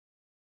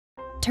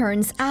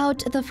Turns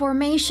out the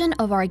formation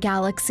of our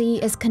galaxy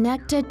is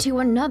connected to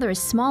another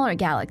smaller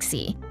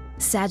galaxy,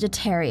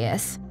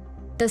 Sagittarius.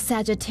 The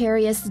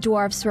Sagittarius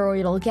Dwarf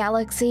Spheroidal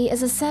Galaxy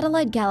is a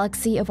satellite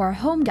galaxy of our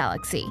home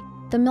galaxy,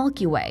 the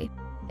Milky Way.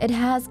 It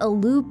has a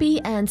loopy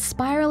and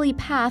spirally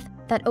path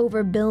that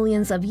over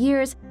billions of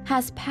years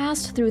has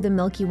passed through the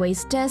Milky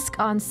Way's disk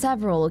on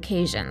several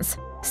occasions.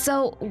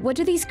 So, what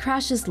do these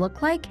crashes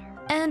look like?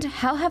 And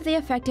how have they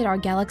affected our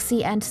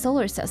galaxy and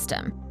solar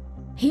system?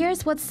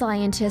 Here's what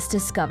scientists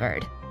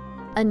discovered.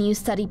 A new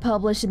study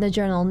published in the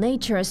journal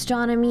Nature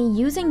Astronomy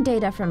using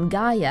data from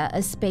Gaia,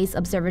 a space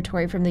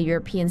observatory from the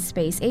European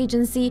Space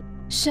Agency,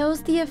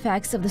 shows the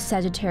effects of the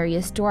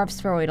Sagittarius Dwarf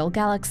Spheroidal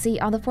Galaxy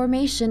on the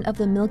formation of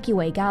the Milky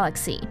Way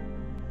Galaxy.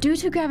 Due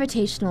to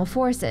gravitational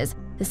forces,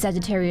 the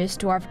Sagittarius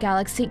Dwarf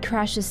Galaxy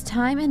crashes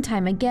time and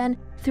time again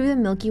through the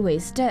Milky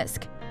Way's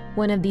disk.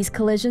 One of these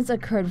collisions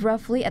occurred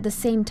roughly at the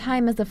same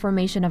time as the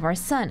formation of our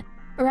Sun,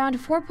 around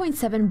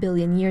 4.7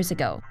 billion years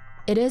ago.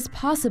 It is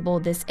possible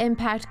this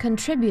impact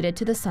contributed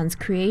to the Sun's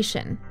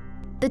creation.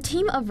 The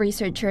team of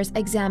researchers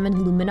examined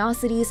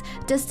luminosities,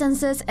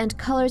 distances, and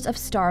colors of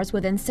stars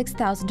within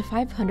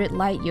 6,500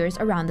 light-years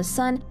around the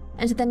Sun,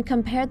 and then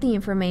compared the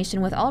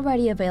information with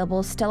already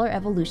available stellar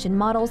evolution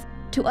models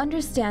to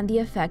understand the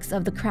effects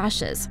of the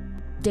crashes.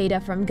 Data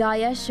from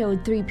Gaia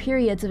showed 3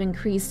 periods of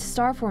increased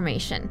star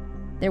formation.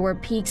 There were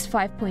peaks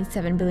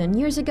 5.7 billion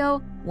years ago,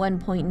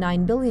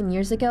 1.9 billion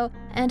years ago,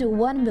 and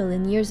 1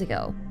 billion years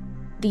ago.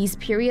 These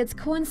periods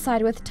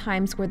coincide with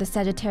times where the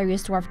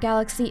Sagittarius Dwarf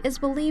Galaxy is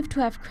believed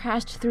to have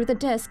crashed through the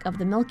disk of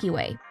the Milky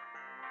Way.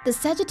 The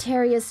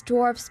Sagittarius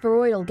Dwarf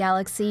Spheroidal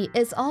Galaxy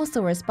is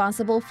also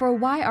responsible for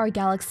why our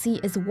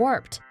galaxy is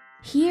warped.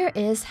 Here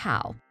is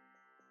how.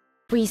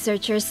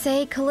 Researchers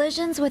say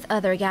collisions with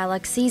other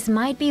galaxies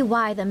might be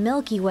why the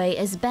Milky Way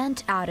is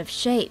bent out of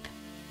shape.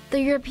 The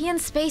European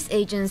Space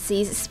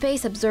Agency's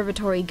Space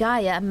Observatory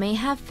Gaia may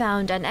have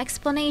found an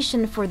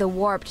explanation for the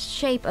warped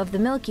shape of the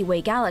Milky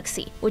Way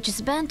Galaxy, which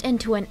is bent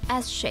into an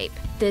S shape.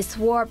 This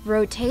warp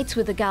rotates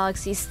with the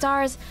galaxy's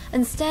stars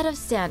instead of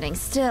standing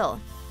still.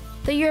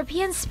 The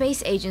European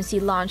Space Agency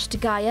launched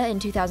Gaia in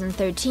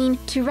 2013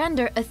 to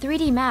render a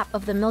 3D map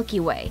of the Milky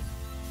Way.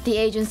 The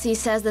agency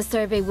says the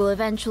survey will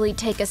eventually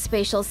take a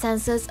spatial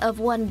census of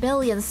 1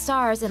 billion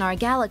stars in our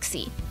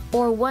galaxy,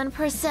 or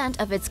 1%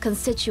 of its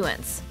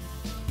constituents.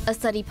 A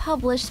study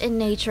published in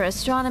Nature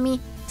Astronomy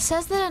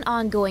says that an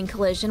ongoing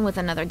collision with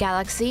another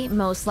galaxy,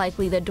 most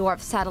likely the dwarf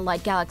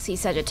satellite galaxy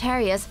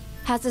Sagittarius,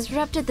 has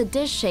disrupted the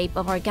disk shape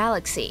of our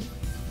galaxy.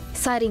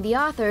 Citing the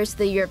authors,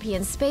 the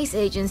European Space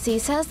Agency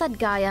says that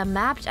Gaia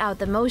mapped out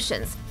the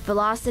motions,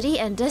 velocity,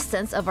 and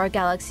distance of our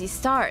galaxy's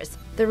stars.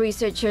 The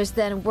researchers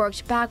then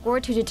worked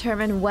backward to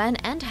determine when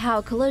and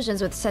how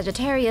collisions with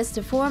Sagittarius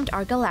deformed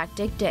our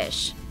galactic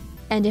dish.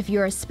 And if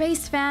you're a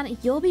space fan,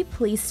 you'll be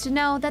pleased to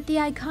know that the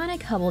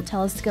iconic Hubble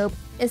telescope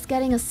is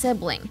getting a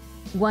sibling,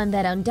 one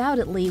that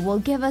undoubtedly will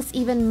give us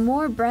even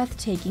more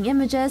breathtaking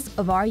images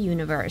of our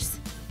universe.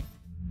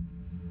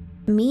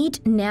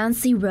 Meet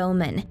Nancy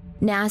Roman,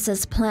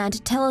 NASA's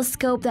planned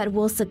telescope that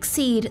will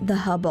succeed the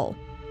Hubble.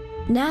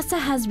 NASA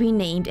has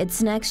renamed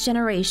its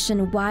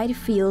next-generation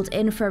wide-field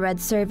infrared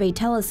survey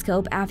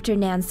telescope after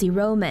Nancy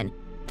Roman,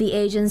 the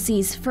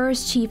agency's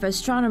first chief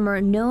astronomer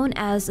known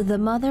as the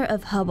Mother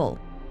of Hubble.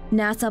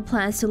 NASA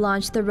plans to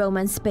launch the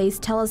Roman Space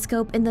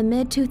Telescope in the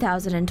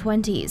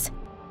mid-2020s.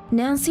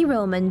 Nancy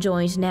Roman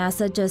joined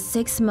NASA just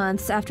 6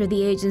 months after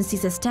the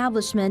agency's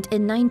establishment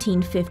in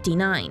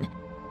 1959.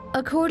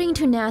 According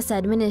to NASA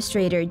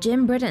Administrator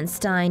Jim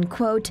Bridenstine,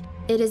 quote,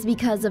 "It is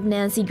because of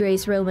Nancy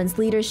Grace Roman's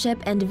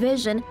leadership and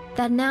vision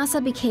that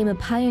NASA became a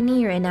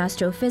pioneer in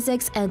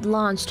astrophysics and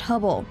launched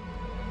Hubble."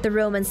 The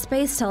Roman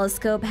Space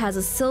Telescope has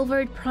a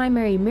silvered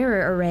primary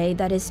mirror array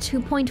that is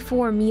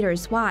 2.4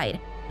 meters wide,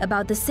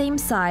 about the same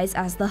size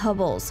as the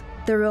Hubble's.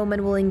 The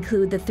Roman will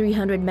include the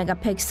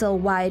 300-megapixel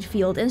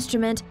wide-field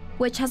instrument,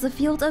 which has a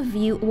field of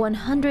view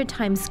 100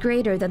 times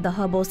greater than the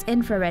Hubble's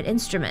infrared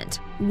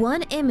instrument.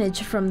 One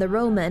image from the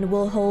Roman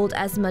will hold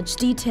as much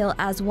detail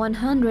as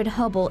 100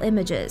 Hubble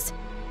images.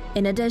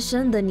 In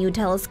addition, the new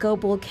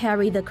telescope will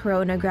carry the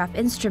coronagraph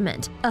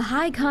instrument, a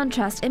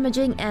high-contrast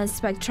imaging and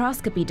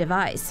spectroscopy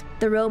device.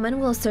 The Roman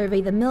will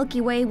survey the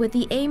Milky Way with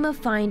the aim of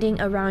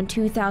finding around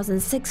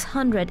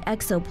 2,600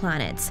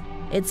 exoplanets.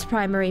 Its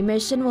primary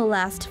mission will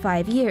last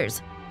 5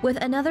 years, with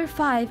another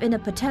 5 in a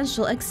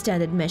potential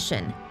extended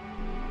mission.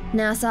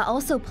 NASA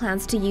also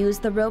plans to use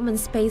the Roman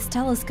Space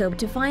Telescope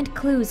to find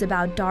clues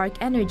about dark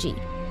energy,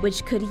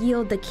 which could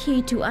yield the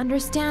key to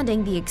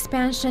understanding the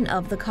expansion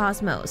of the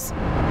cosmos.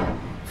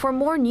 For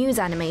more news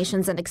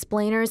animations and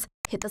explainers,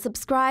 hit the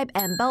subscribe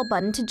and bell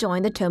button to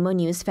join the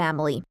TomoNews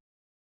family.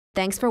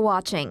 Thanks for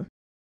watching.